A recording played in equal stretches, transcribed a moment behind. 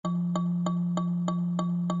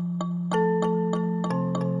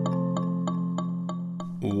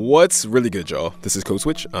What's really good, y'all? This is Code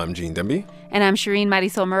Switch. I'm Gene Demby. And I'm Shireen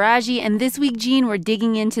Marisol Meraji. And this week, Gene, we're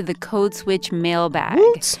digging into the Code Switch mailbag.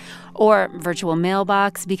 What? Or virtual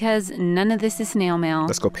mailbox, because none of this is snail mail.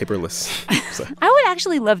 Let's go paperless. I would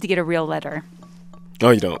actually love to get a real letter. No,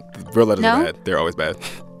 you don't. Real letters No? are bad. They're always bad.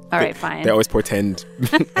 All right, fine. They always portend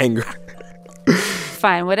anger.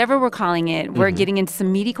 Fine, whatever we're calling it, we're getting into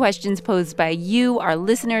some meaty questions posed by you, our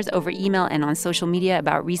listeners, over email and on social media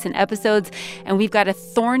about recent episodes. And we've got a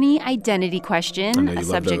thorny identity question, I know you a love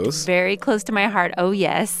subject those. very close to my heart. Oh,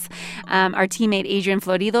 yes. Our teammate Adrian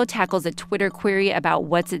Florido tackles a Twitter query about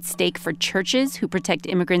what's at stake for churches who protect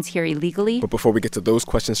immigrants here illegally. But before we get to those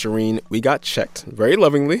questions, Shireen, we got checked very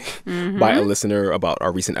lovingly by a listener about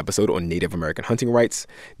our recent episode on Native American hunting rights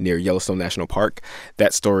near Yellowstone National Park.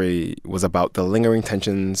 That story was about the lingering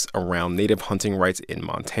tensions around Native hunting rights in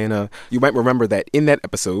Montana. You might remember that in that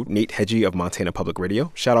episode, Nate Hedgie of Montana Public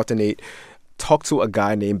Radio, shout out to Nate, talked to a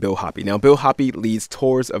guy named Bill Hoppy. Now, Bill Hoppy leads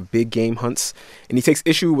tours of big game hunts, and he takes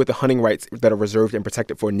issue with the hunting rights that are reserved and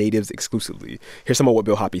protected for natives exclusively. Here's some of what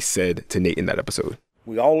Bill Hoppy said to Nate in that episode.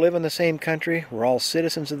 We all live in the same country. We're all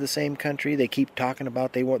citizens of the same country. They keep talking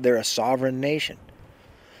about they're a sovereign nation.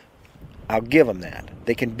 I'll give them that.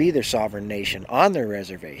 They can be their sovereign nation on their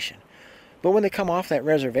reservation. But when they come off that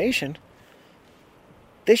reservation,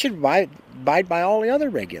 they should abide by all the other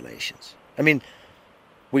regulations. I mean,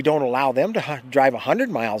 we don't allow them to drive 100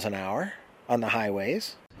 miles an hour on the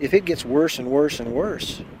highways. If it gets worse and worse and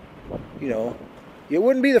worse, it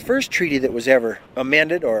wouldn't be the first treaty that was ever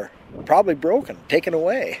amended or probably broken, taken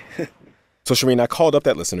away. So, Shireen, I called up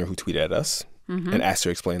that listener who tweeted at us and asked her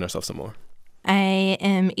to explain herself some more. I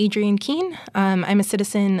am Adrienne Keene. I'm a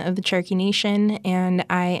citizen of the Cherokee Nation, and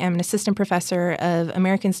I am an assistant professor of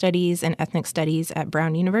American Studies and Ethnic Studies at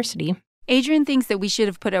Brown University. Adrian thinks that we should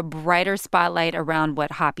have put a brighter spotlight around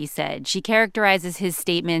what Hoppy said. She characterizes his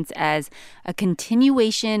statements as a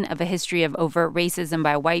continuation of a history of overt racism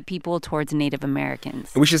by white people towards Native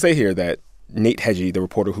Americans. And we should say here that Nate Hedgie, the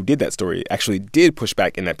reporter who did that story, actually did push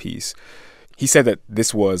back in that piece. He said that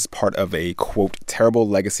this was part of a, quote, terrible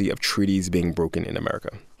legacy of treaties being broken in America.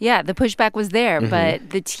 Yeah, the pushback was there,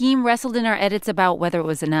 but the team wrestled in our edits about whether it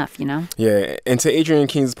was enough, Yeah, and to Adrienne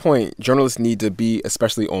Keene's point, journalists need to be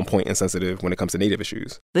especially on point and sensitive when it comes to Native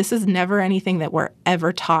issues. This is never anything that we're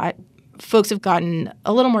ever taught. Folks have gotten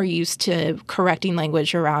a little more used to correcting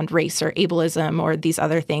language around race or ableism or these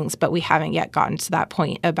other things, but we haven't yet gotten to that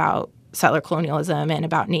point about settler colonialism and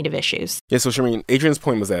about Native issues. Yeah, so Shireen, Adrienne's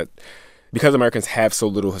point was that because Americans have so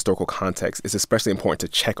little historical context, it's especially important to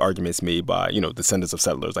check arguments made by, descendants of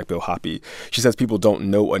settlers like Bill Hoppy. She says people don't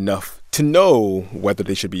know enough to know whether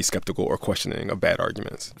they should be skeptical or questioning of bad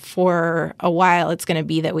arguments. For a while, it's going to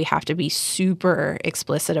be that we have to be super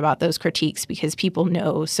explicit about those critiques because people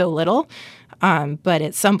know so little. But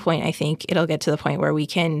at some point, I think it'll get to the point where we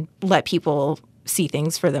can let people see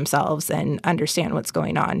things for themselves and understand what's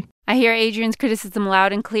going on. I hear Adrian's criticism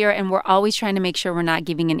loud and clear, and we're always trying to make sure we're not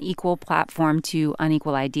giving an equal platform to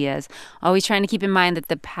unequal ideas. Always trying to keep in mind that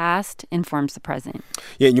the past informs the present.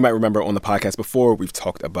 Yeah, you might remember on the podcast before, we've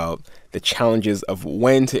talked about the challenges of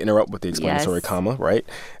when to interrupt with the explanatory comma, right?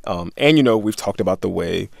 And, we've talked about the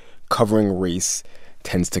way covering race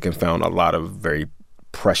tends to confound a lot of very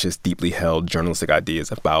precious, deeply held journalistic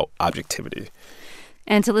ideas about objectivity.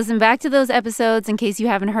 And to listen back to those episodes, in case you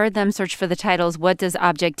haven't heard them, search for the titles, What Does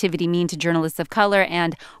Objectivity Mean to Journalists of Color?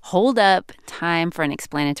 And Hold Up, Time for an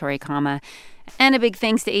Explanatory Comma. And a big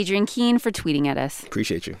thanks to Adrienne Keene for tweeting at us.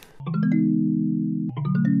 Appreciate you.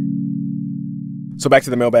 So back to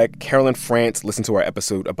the mailbag. Carolyn France listened to our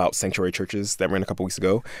episode about sanctuary churches that ran a couple weeks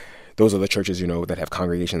ago. Those are the churches, that have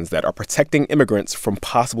congregations that are protecting immigrants from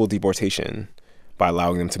possible deportation by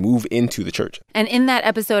allowing them to move into the church. And in that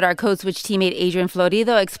episode, our Code Switch teammate Adrian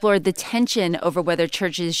Florido explored the tension over whether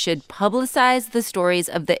churches should publicize the stories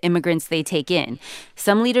of the immigrants they take in.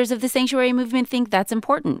 Some leaders of the sanctuary movement think that's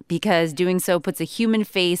important because doing so puts a human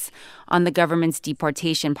face on the government's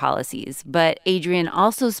deportation policies. But Adrian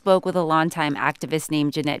also spoke with a longtime activist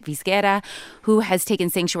named Jeanette Visquera, who has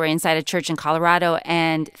taken sanctuary inside a church in Colorado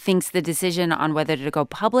and thinks the decision on whether to go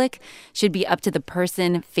public should be up to the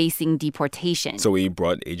person facing deportation. So we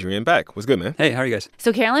brought Adrian back. What's good, man? Hey, how are you guys?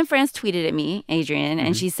 So Carolyn France tweeted at me, Adrian,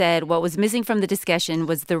 and she said what was missing from the discussion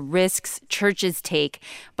was the risks churches take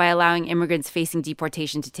by allowing immigrants facing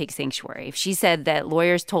deportation to take sanctuary. She said that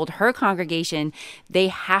lawyers told her congregation they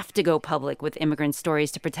have to go public with immigrant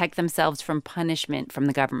stories to protect themselves from punishment from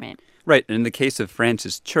the government. Right. And in the case of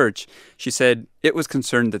France's church, she said it was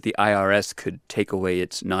concerned that the IRS could take away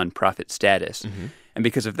its nonprofit status. And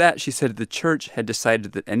because of that, she said the church had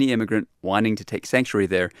decided that any immigrant wanting to take sanctuary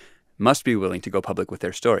there must be willing to go public with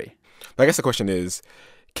their story. But I guess the question is,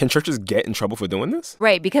 can churches get in trouble for doing this?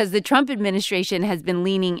 Right, because the Trump administration has been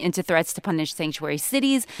leaning into threats to punish sanctuary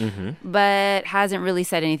cities, but hasn't really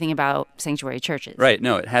said anything about sanctuary churches. Right,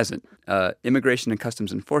 no, it hasn't. Immigration and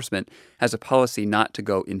Customs Enforcement has a policy not to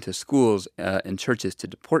go into schools and churches to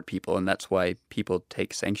deport people, and that's why people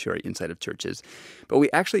take sanctuary inside of churches. But we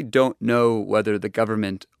actually don't know whether the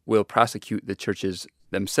government will prosecute the churches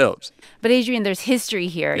themselves. But Adrian, there's history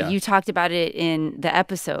here. Yeah. You talked about it in the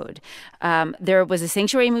episode. There was a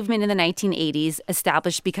sanctuary movement in the 1980s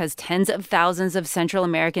established because tens of thousands of Central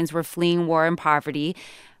Americans were fleeing war and poverty.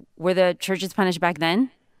 Were the churches punished back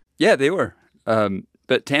then? Yeah, they were.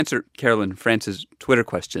 But to answer Carolyn France's Twitter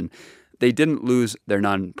question, they didn't lose their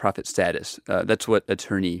nonprofit status. That's what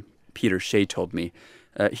attorney Peter Shea told me.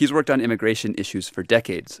 He's worked on immigration issues for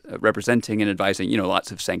decades, representing and advising,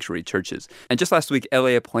 lots of sanctuary churches. And just last week, LA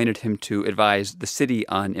appointed him to advise the city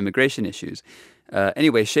on immigration issues.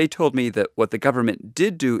 Anyway, Shea told me that what the government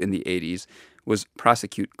did do in the 80s was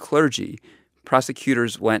prosecute clergy.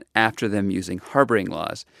 Prosecutors went after them using harboring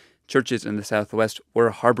laws. Churches in the Southwest were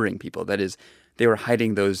harboring people. That is, they were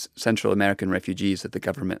hiding those Central American refugees that the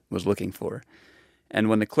government was looking for. And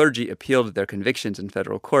when the clergy appealed their convictions in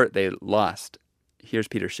federal court, they lost. Here's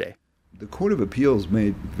Peter Shea. The Court of Appeals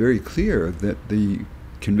made very clear that the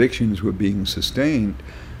convictions were being sustained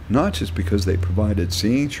not just because they provided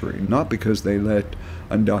sanctuary, not because they let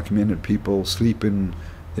undocumented people sleep in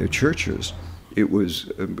their churches. It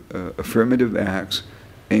was affirmative acts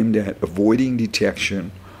aimed at avoiding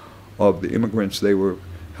detection of the immigrants they were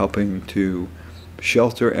helping to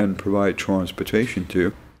shelter and provide transportation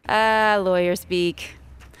to. Lawyer speak.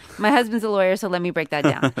 My husband's a lawyer, so let me break that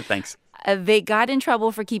down. Thanks. They got in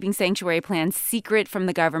trouble for keeping sanctuary plans secret from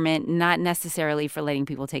the government, not necessarily for letting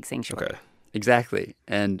people take sanctuary. Okay. Exactly.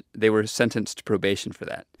 And they were sentenced to probation for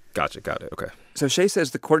that. Gotcha. Got it. Okay. So Shea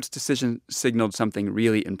says the court's decision signaled something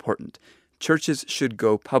really important. Churches should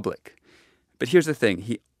go public. But here's the thing.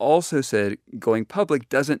 He also said going public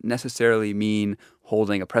doesn't necessarily mean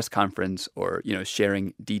holding a press conference or,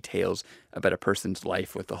 sharing details about a person's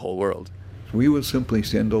life with the whole world. We will simply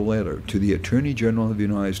send a letter to the Attorney General of the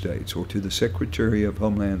United States or to the Secretary of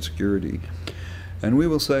Homeland Security, and we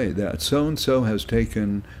will say that so-and-so has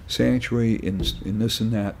taken sanctuary in this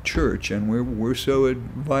and that church, and we're so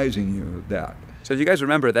advising you of that. So if you guys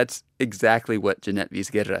remember, that's exactly what Jeanette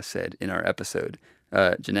Vizguerra said in our episode.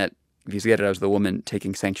 Jeanette Vizguerra was the woman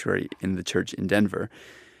taking sanctuary in the church in Denver.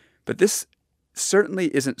 But this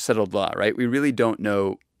certainly isn't settled law, right? We really don't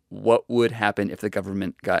know what would happen if the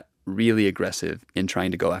government got really aggressive in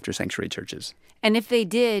trying to go after sanctuary churches. And if they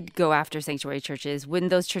did go after sanctuary churches, wouldn't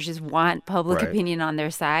those churches want public opinion on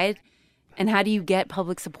their side? And how do you get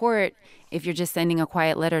public support if you're just sending a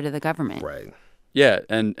quiet letter to the government? Right. Yeah,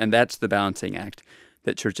 and that's the balancing act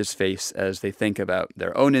that churches face as they think about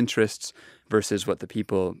their own interests versus what the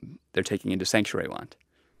people they're taking into sanctuary want.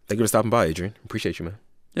 Thank you for stopping by, Adrian. Appreciate you, man.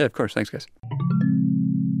 Yeah, of course. Thanks, guys.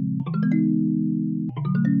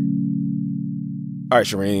 All right,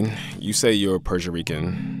 Shireen, you say you're Puerto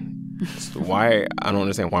Rican. So I don't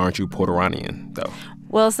understand. Why aren't you Puerto Iranian, though?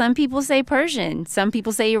 Well, some people say Persian. Some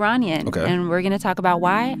people say Iranian. Okay. And we're going to talk about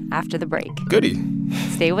why after the break. Goody.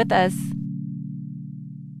 Stay with us.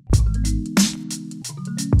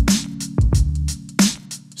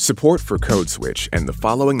 Support for Code Switch and the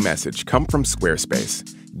following message come from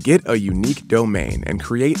Squarespace. Get a unique domain and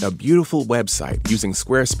create a beautiful website using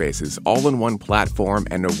Squarespace's all-in-one platform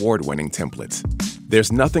and award-winning templates.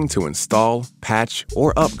 There's nothing to install, patch,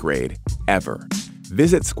 or upgrade, ever.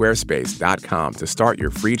 Visit squarespace.com to start your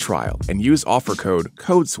free trial and use offer code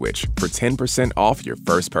CODESWITCH for 10% off your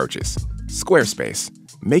first purchase. Squarespace.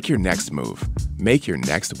 Make your next move. Make your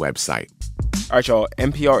next website. All right, y'all.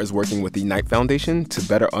 NPR is working with the Knight Foundation to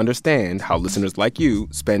better understand how listeners like you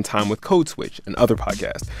spend time with Code Switch and other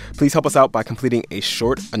podcasts. Please help us out by completing a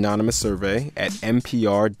short anonymous survey at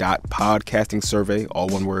npr.podcastingsurvey, all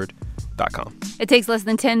one word, .com. It takes less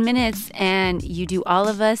than 10 minutes, and you do all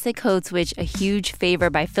of us at Code Switch a huge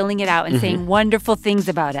favor by filling it out and saying wonderful things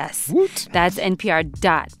about us. Woot. That's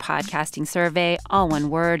npr.podcastingsurvey, all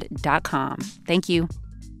one word, .com. Thank you.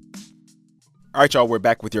 All right, y'all, we're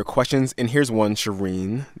back with your questions. And here's one,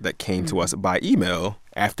 Shireen, that came to us by email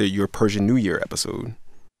after your Persian New Year episode.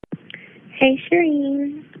 Hey,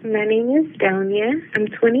 Shireen. My name is Donia. I'm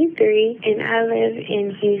 23, and I live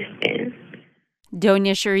in Houston.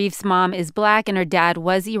 Donia Sharif's mom is Black, and her dad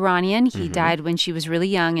was Iranian. He died when she was really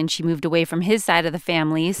young, and she moved away from his side of the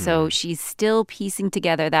family, so she's still piecing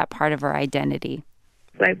together that part of her identity.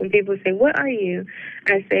 Like when people say, what are you?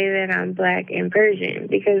 I say that I'm Black and Persian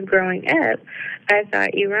because growing up, I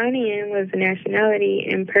thought Iranian was a nationality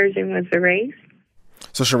and Persian was a race.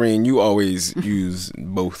 So, Shireen, you always use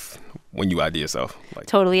both when you ID yourself.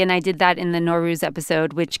 Totally, and I did that in the Nowruz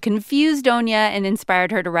episode, which confused Donia and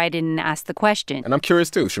inspired her to write in and ask the question. And I'm curious,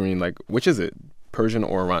 too, Shireen, which is it, Persian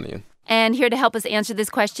or Iranian? And here to help us answer this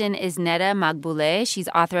question is Neda Maghbouleh. She's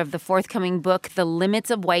author of the forthcoming book, The Limits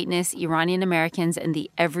of Whiteness, Iranian Americans and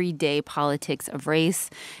the Everyday Politics of Race.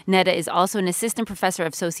 Neda is also an assistant professor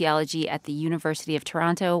of sociology at the University of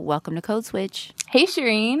Toronto. Welcome to Code Switch. Hey,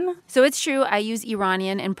 Shireen. So it's true, I use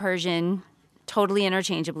Iranian and Persian totally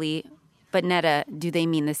interchangeably. But Neda, do they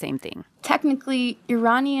mean the same thing? Technically,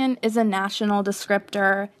 Iranian is a national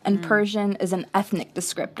descriptor and Persian is an ethnic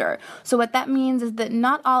descriptor. So what that means is that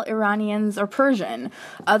not all Iranians are Persian.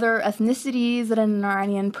 Other ethnicities that an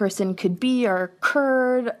Iranian person could be are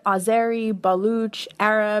Kurd, Azeri, Baluch,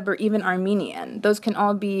 Arab, or even Armenian. Those can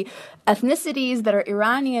all be ethnicities that are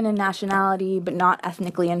Iranian in nationality but not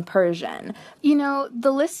ethnically in Persian. You know,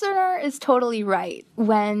 the listener is totally right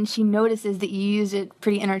when she notices that you use it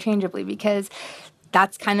pretty interchangeably because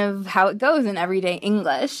that's kind of how it goes in everyday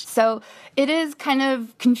English. So it is kind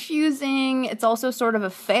of confusing. It's also sort of a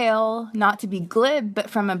fail, not to be glib, but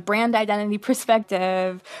from a brand identity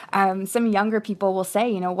perspective, some younger people will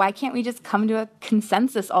say, why can't we just come to a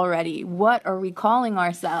consensus already? What are we calling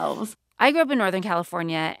ourselves? I grew up in Northern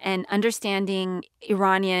California, and understanding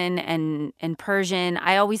Iranian and Persian,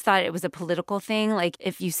 I always thought it was a political thing. Like,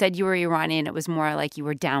 if you said you were Iranian, it was more like you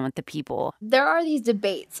were down with the people. There are these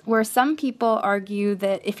debates where some people argue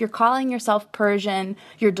that if you're calling yourself Persian,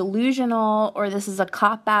 you're delusional, or this is a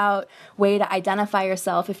cop-out way to identify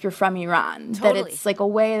yourself if you're from Iran. Totally. That it's like a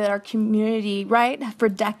way that our community, right, for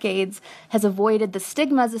decades has avoided the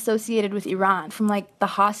stigmas associated with Iran from like the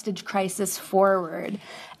hostage crisis forward.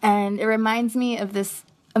 And it reminds me of this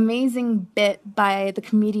amazing bit by the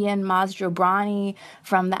comedian Maz Jobrani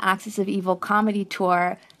from the Axis of Evil comedy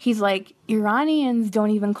tour. He's like, Iranians don't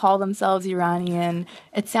even call themselves Iranian.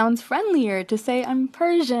 It sounds friendlier to say I'm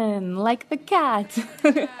Persian, like the cat.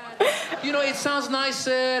 It sounds nicer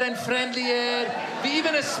and friendlier. We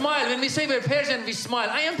even smile. When we say we're Persian, we smile.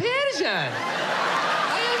 I am Persian.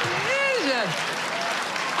 I am Persian.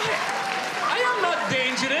 I am not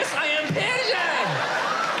dangerous. I am Persian.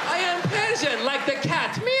 Like the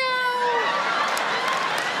cat. Meow.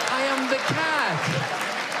 I am the cat.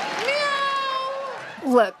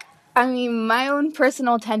 Meow. Look, I mean, my own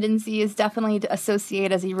personal tendency is definitely to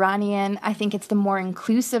associate as Iranian. I think it's the more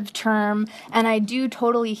inclusive term. And I do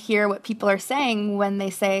totally hear what people are saying when they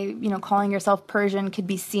say, calling yourself Persian could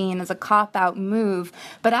be seen as a cop-out move.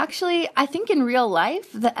 But actually, I think in real life,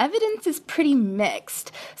 the evidence is pretty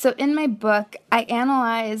mixed. So in my book, I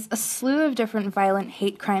analyze a slew of different violent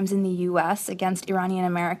hate crimes in the U.S. against Iranian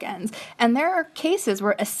Americans. And there are cases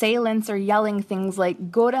where assailants are yelling things like,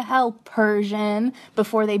 go to hell, Persian,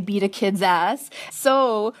 before they beat a kid's ass.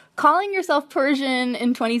 So calling yourself Persian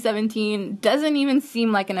in 2017 doesn't even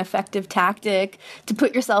seem like an effective tactic to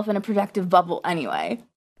put yourself in a protective bubble anyway.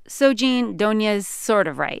 So, Jean, Donia's sort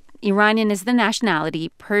of right. Iranian is the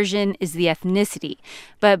nationality, Persian is the ethnicity.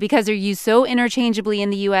 But because they're used so interchangeably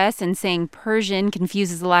in the U.S. and saying Persian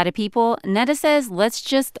confuses a lot of people, Neda says let's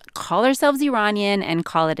just call ourselves Iranian and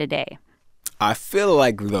call it a day. I feel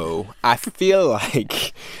like there's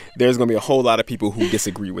going to be a whole lot of people who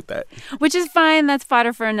disagree with that. Which is fine. That's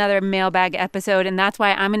fodder for another mailbag episode. And that's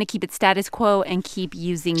why I'm going to keep it status quo and keep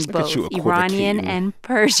using both Iranian and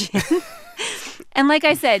Persian. And like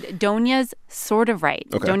I said, Donia's sort of right.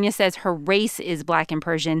 Okay. Donia says her race is Black and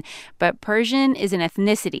Persian, but Persian is an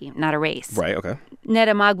ethnicity, not a race. Right, okay.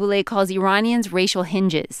 Neda Maghbouleh calls Iranians racial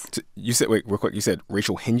hinges. So you said, wait, real quick, you said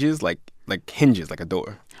racial hinges? Like hinges, like a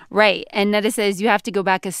door. Right. And Neda says you have to go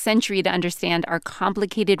back a century to understand our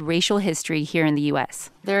complicated racial history here in the U.S.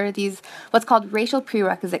 There are these what's called racial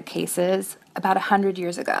prerequisite cases about 100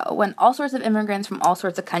 years ago when all sorts of immigrants from all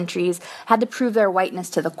sorts of countries had to prove their whiteness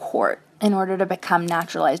to the court in order to become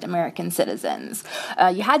naturalized American citizens.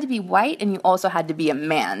 You had to be white and you also had to be a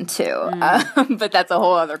man, too. But that's a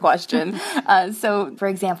whole other question. So, for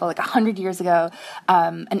example, like 100 years ago,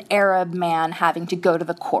 an Arab man having to go to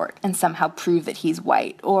the court and somehow prove that he's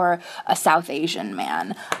white, or a South Asian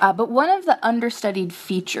man. But one of the understudied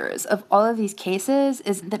features of all of these cases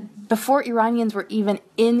is that before Iranians were even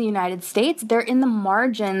in the United States, they're in the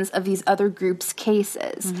margins of these other groups'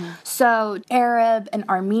 cases. So Arab and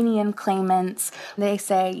Armenian claims claimants. They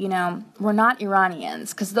say, we're not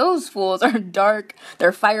Iranians, because those fools are dark,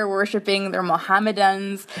 they're fire-worshipping, they're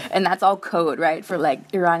Mohammedans, and that's all code, right, for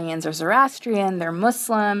like Iranians are Zoroastrian, they're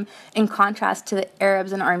Muslim, in contrast to the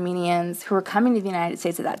Arabs and Armenians who were coming to the United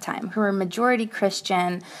States at that time, who were majority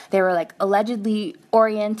Christian. They were like allegedly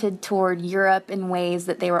oriented toward Europe in ways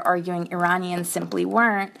that they were arguing Iranians simply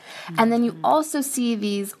weren't. And then you also see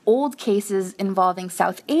these old cases involving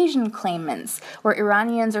South Asian claimants, where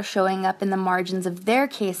Iranians are showing up in the margins of their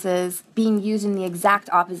cases being used in the exact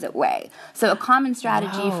opposite way. So a common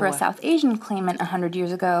strategy for a South Asian claimant 100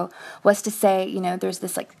 years ago was to say, there's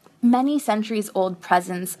this like many centuries old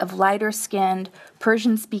presence of lighter-skinned,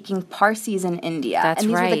 Persian-speaking Parsis in India. That's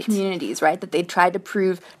and these right. were the communities, right, that they tried to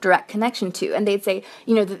prove direct connection to. And they'd say,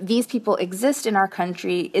 that these people exist in our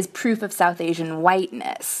country is proof of South Asian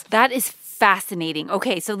whiteness. That is fascinating.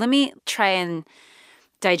 Okay, so let me try and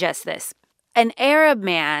digest this. An Arab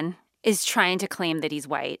man is trying to claim that he's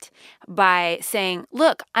white by saying,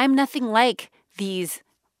 look, I'm nothing like these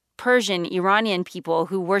Persian, Iranian people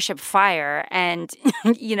who worship fire and,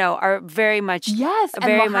 are very much,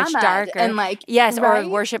 very much darker. And right? Or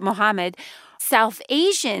worship Muhammad. South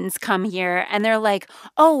Asians come here and they're like,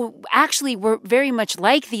 oh, actually, we're very much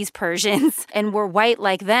like these Persians and we're white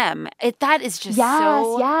like them. That is just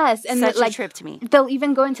and such a trip to me. They'll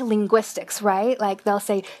even go into linguistics, right? Like they'll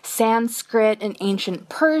say Sanskrit and ancient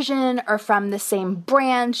Persian are from the same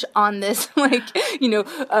branch on this,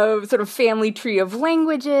 sort of family tree of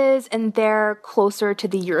languages, and they're closer to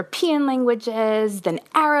the European languages than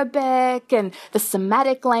Arabic and the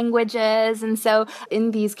Semitic languages. And so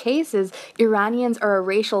in these cases, Iranians are a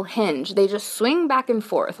racial hinge. They just swing back and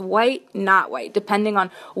forth, white, not white, depending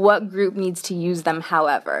on what group needs to use them,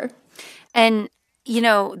 however. And,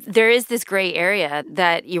 there is this gray area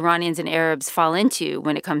that Iranians and Arabs fall into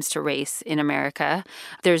when it comes to race in America.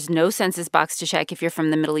 There's no census box to check if you're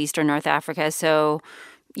from the Middle East or North Africa. So,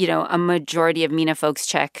 a majority of MENA folks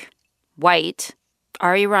check white.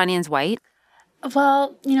 Are Iranians white?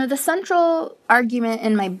 Well, the central argument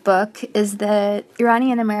in my book is that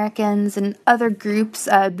Iranian Americans and other groups,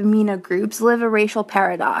 the MENA groups, live a racial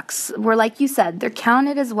paradox where, like you said, they're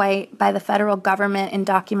counted as white by the federal government in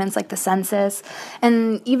documents like the census.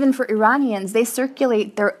 And even for Iranians, they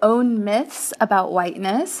circulate their own myths about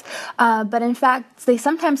whiteness. But in fact, they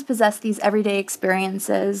sometimes possess these everyday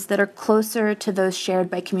experiences that are closer to those shared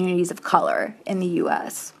by communities of color in the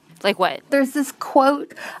U.S. Like what? There's this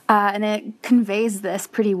quote, and it conveys this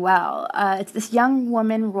pretty well. It's this young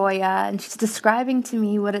woman, Roya, and she's describing to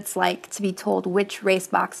me what it's like to be told which race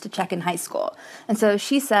box to check in high school. And so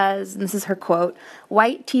she says, and this is her quote,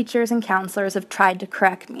 "White teachers and counselors have tried to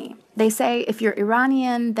correct me. They say, if you're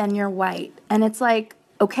Iranian, then you're white." And it's like,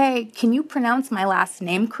 okay, can you pronounce my last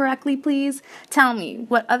name correctly, please? Tell me,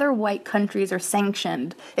 what other white countries are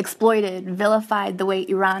sanctioned, exploited, vilified the way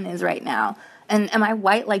Iran is right now? And am I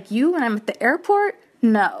white like you when I'm at the airport?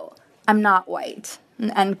 No, I'm not white,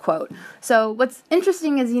 end quote. So what's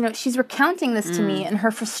interesting is, she's recounting this to me and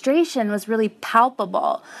her frustration was really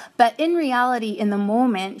palpable. But in reality, in the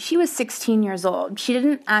moment, she was 16 years old. She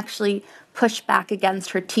didn't actually push back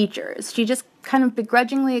against her teachers. She just kind of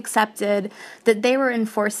begrudgingly accepted that they were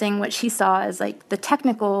enforcing what she saw as like the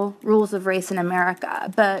technical rules of race in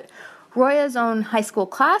America. But Roya's own high school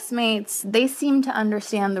classmates, they seemed to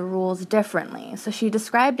understand the rules differently. So she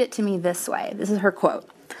described it to me this way. This is her quote.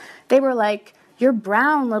 They were like, "You're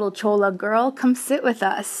brown, little Chola girl, come sit with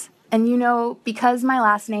us." And because my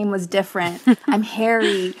last name was different, I'm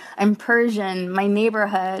hairy, I'm Persian, my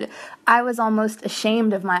neighborhood, I was almost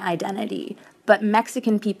ashamed of my identity. But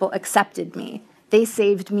Mexican people accepted me. They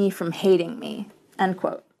saved me from hating me, end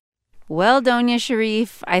quote. Well, Donia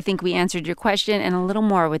Sharif, I think we answered your question and a little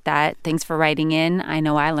more with that. Thanks for writing in. I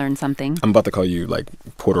know I learned something. I'm about to call you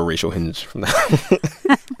Puerto Racial Hinge from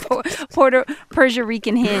that. Persia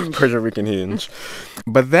Rican Hinge. Persia Rican Hinge.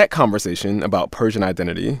 But that conversation about Persian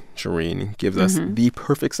identity, Shireen, gives us the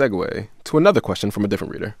perfect segue to another question from a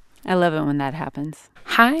different reader. I love it when that happens.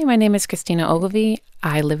 Hi, my name is Christina Ogilvie.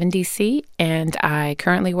 I live in D.C., and I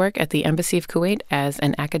currently work at the Embassy of Kuwait as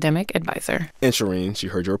an academic advisor. And Shireen, she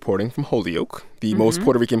heard your reporting from Holyoke, the most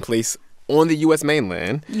Puerto Rican place on the U.S.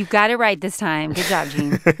 mainland. You got it right this time. Good job,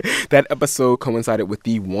 Gene. That episode coincided with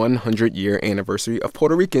the 100-year anniversary of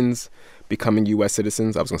Puerto Ricans becoming U.S.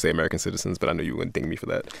 citizens. I was going to say American citizens, but I know you wouldn't ding me for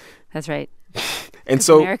that. That's right. And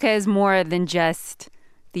so America is more than just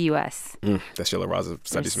the U.S. That's Sheila Raza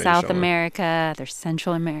studies. There's South America, there's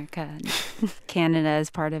Central America. Canada is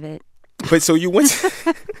part of it. But so you went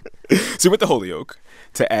to Holyoke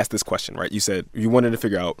to ask this question, right? You said you wanted to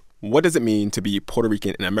figure out what does it mean to be Puerto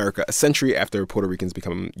Rican in America a century after Puerto Ricans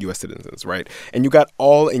become U.S. citizens, right? And you got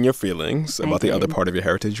all in your feelings about the other part of your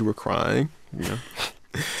heritage. You were crying, you know.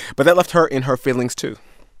 But that left her in her feelings, too.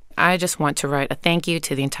 I just want to write a thank you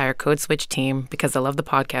to the entire Code Switch team because I love the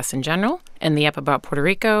podcast in general, and the ep about Puerto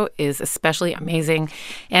Rico is especially amazing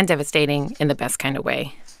and devastating in the best kind of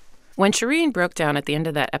way. When Shireen broke down at the end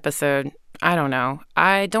of that episode, I don't know.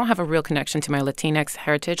 I don't have a real connection to my Latinx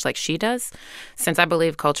heritage like she does, since I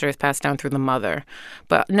believe culture is passed down through the mother.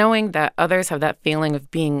 But knowing that others have that feeling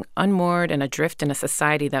of being unmoored and adrift in a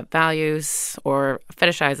society that values, or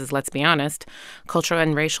fetishizes, let's be honest, cultural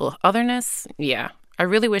and racial otherness, yeah. I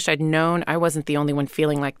really wish I'd known I wasn't the only one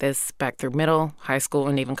feeling like this back through middle, high school,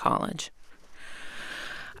 and even college.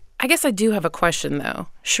 I guess I do have a question, though.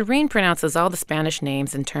 Shireen pronounces all the Spanish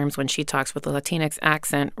names and terms when she talks with a Latinx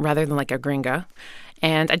accent rather than like a gringa.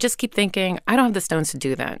 And I just keep thinking, I don't have the stones to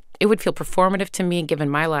do that. It would feel performative to me given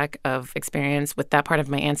my lack of experience with that part of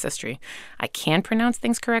my ancestry. I can pronounce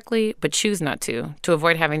things correctly, but choose not to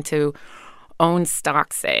avoid having to own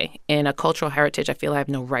stock, say, in a cultural heritage I feel I have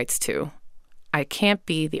no rights to. I can't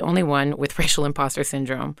be the only one with racial imposter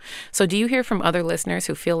syndrome. So do you hear from other listeners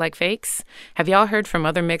who feel like fakes? Have y'all heard from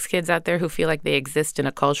other mixed kids out there who feel like they exist in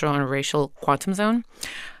a cultural and racial quantum zone?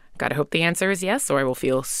 Gotta hope the answer is yes, or I will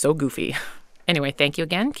feel so goofy. Anyway, thank you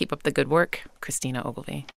again. Keep up the good work. Christina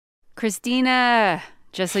Ogilvy. Christina,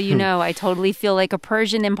 just so you know, I totally feel like a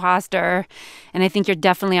Persian imposter. And I think you're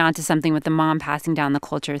definitely onto something with the mom passing down the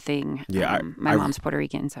culture thing. Yeah, my mom's Puerto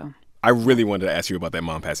Rican, so... I really wanted to ask you about that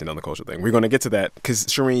mom passing down the culture thing. We're going to get to that because,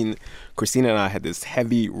 Shireen, Christina and I had this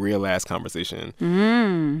heavy, real-ass conversation.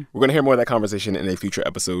 We're going to hear more of that conversation in a future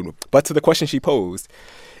episode. But to the question she posed,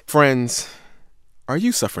 friends, are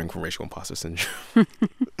you suffering from racial imposter syndrome?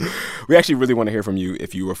 We actually really want to hear from you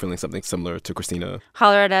if you are feeling something similar to Christina.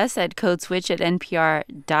 Holler at us at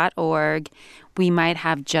codeswitch@npr.org. We might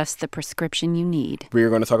have just the prescription you need. We're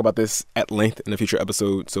going to talk about this at length in a future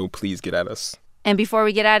episode, so please get at us. And before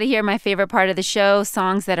we get out of here, my favorite part of the show,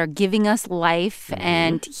 songs that are giving us life.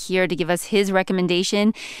 And here to give us his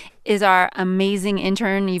recommendation is our amazing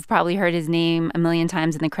intern. You've probably heard his name a million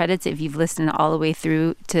times in the credits if you've listened all the way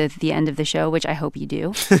through to the end of the show, which I hope you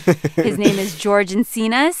do. His name is George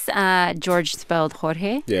Encinas. George spelled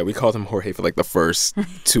Jorge. Yeah, we called him Jorge for like the first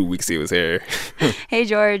 2 weeks he was here. Hey,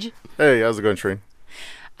 George. Hey, how's it going, Shireen?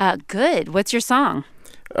 Good. What's your song?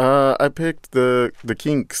 I picked the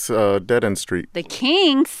Kinks, Dead End Street. The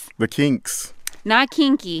Kinks? The Kinks. Not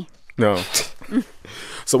kinky. No.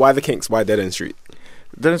 So why the Kinks? Why Dead End Street?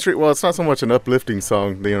 Dead End Street, well, it's not so much an uplifting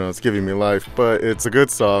song, it's giving me life, but it's a good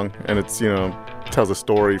song, and it's, tells a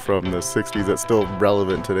story from the 60s that's still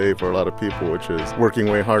relevant today for a lot of people, which is working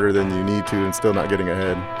way harder than you need to and still not getting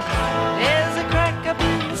ahead. There's a crack up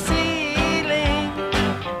in the ceiling,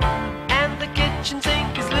 and the kitchen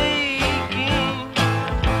sink is leaking.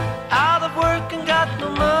 Out of work and got no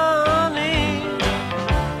money.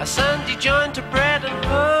 A Sunday joint of bread and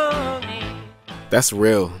honey. That's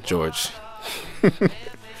real, George.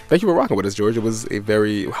 Thank you for rocking with us, George. It was a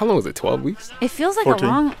very... How long was it? 12 weeks? It feels like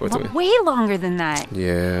 14, way longer than that.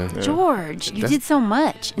 Yeah. George, you did so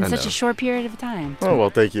much in such a short period of time. Oh, well,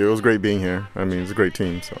 thank you. It was great being here. I mean, it's a great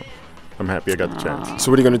team, so I'm happy I got the chance.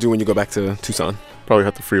 So what are you going to do when you go back to Tucson? Probably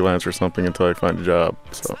have to freelance or something until I find a job,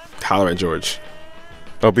 so... Holler at George.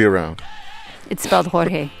 I'll be around. It's spelled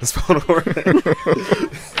Jorge. It's spelled Jorge.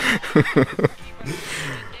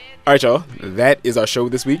 All right, y'all. That is our show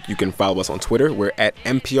this week. You can follow us on Twitter. We're at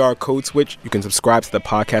NPR Code Switch. You can subscribe to the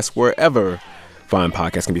podcast wherever fine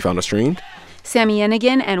podcasts can be found or streamed. Sammy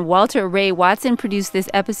Yenigan and Walter Ray Watson produced this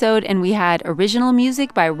episode, and we had original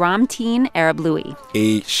music by Ramteen Arab Louie.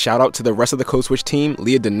 A shout out to the rest of the Code Switch team: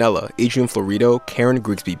 Leah Danella, Adrian Florido, Karen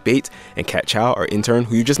Grigsby Bates, and Kat Chow, our intern,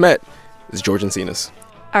 who you just met, is George Encinas.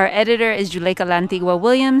 Our editor is Juleka Lantigua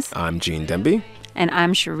Williams. I'm Gene Demby. And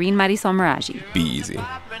I'm Shireen Marisol Meraji. Be easy.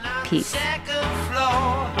 Peace.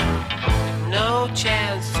 No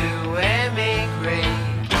chance to emigrate.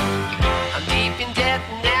 I'm deep in debt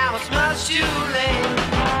and now it's much too late.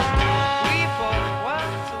 We both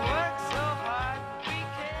want to work so hard we can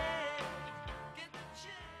get the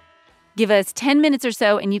chance. Give us 10 minutes or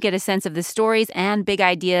so and you get a sense of the stories and big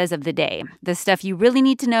ideas of the day. The stuff you really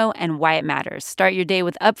need to know and why it matters. Start your day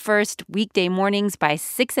with Up First, weekday mornings by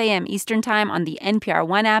 6 a.m. Eastern Time on the NPR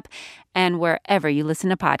One app and wherever you listen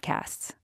to podcasts.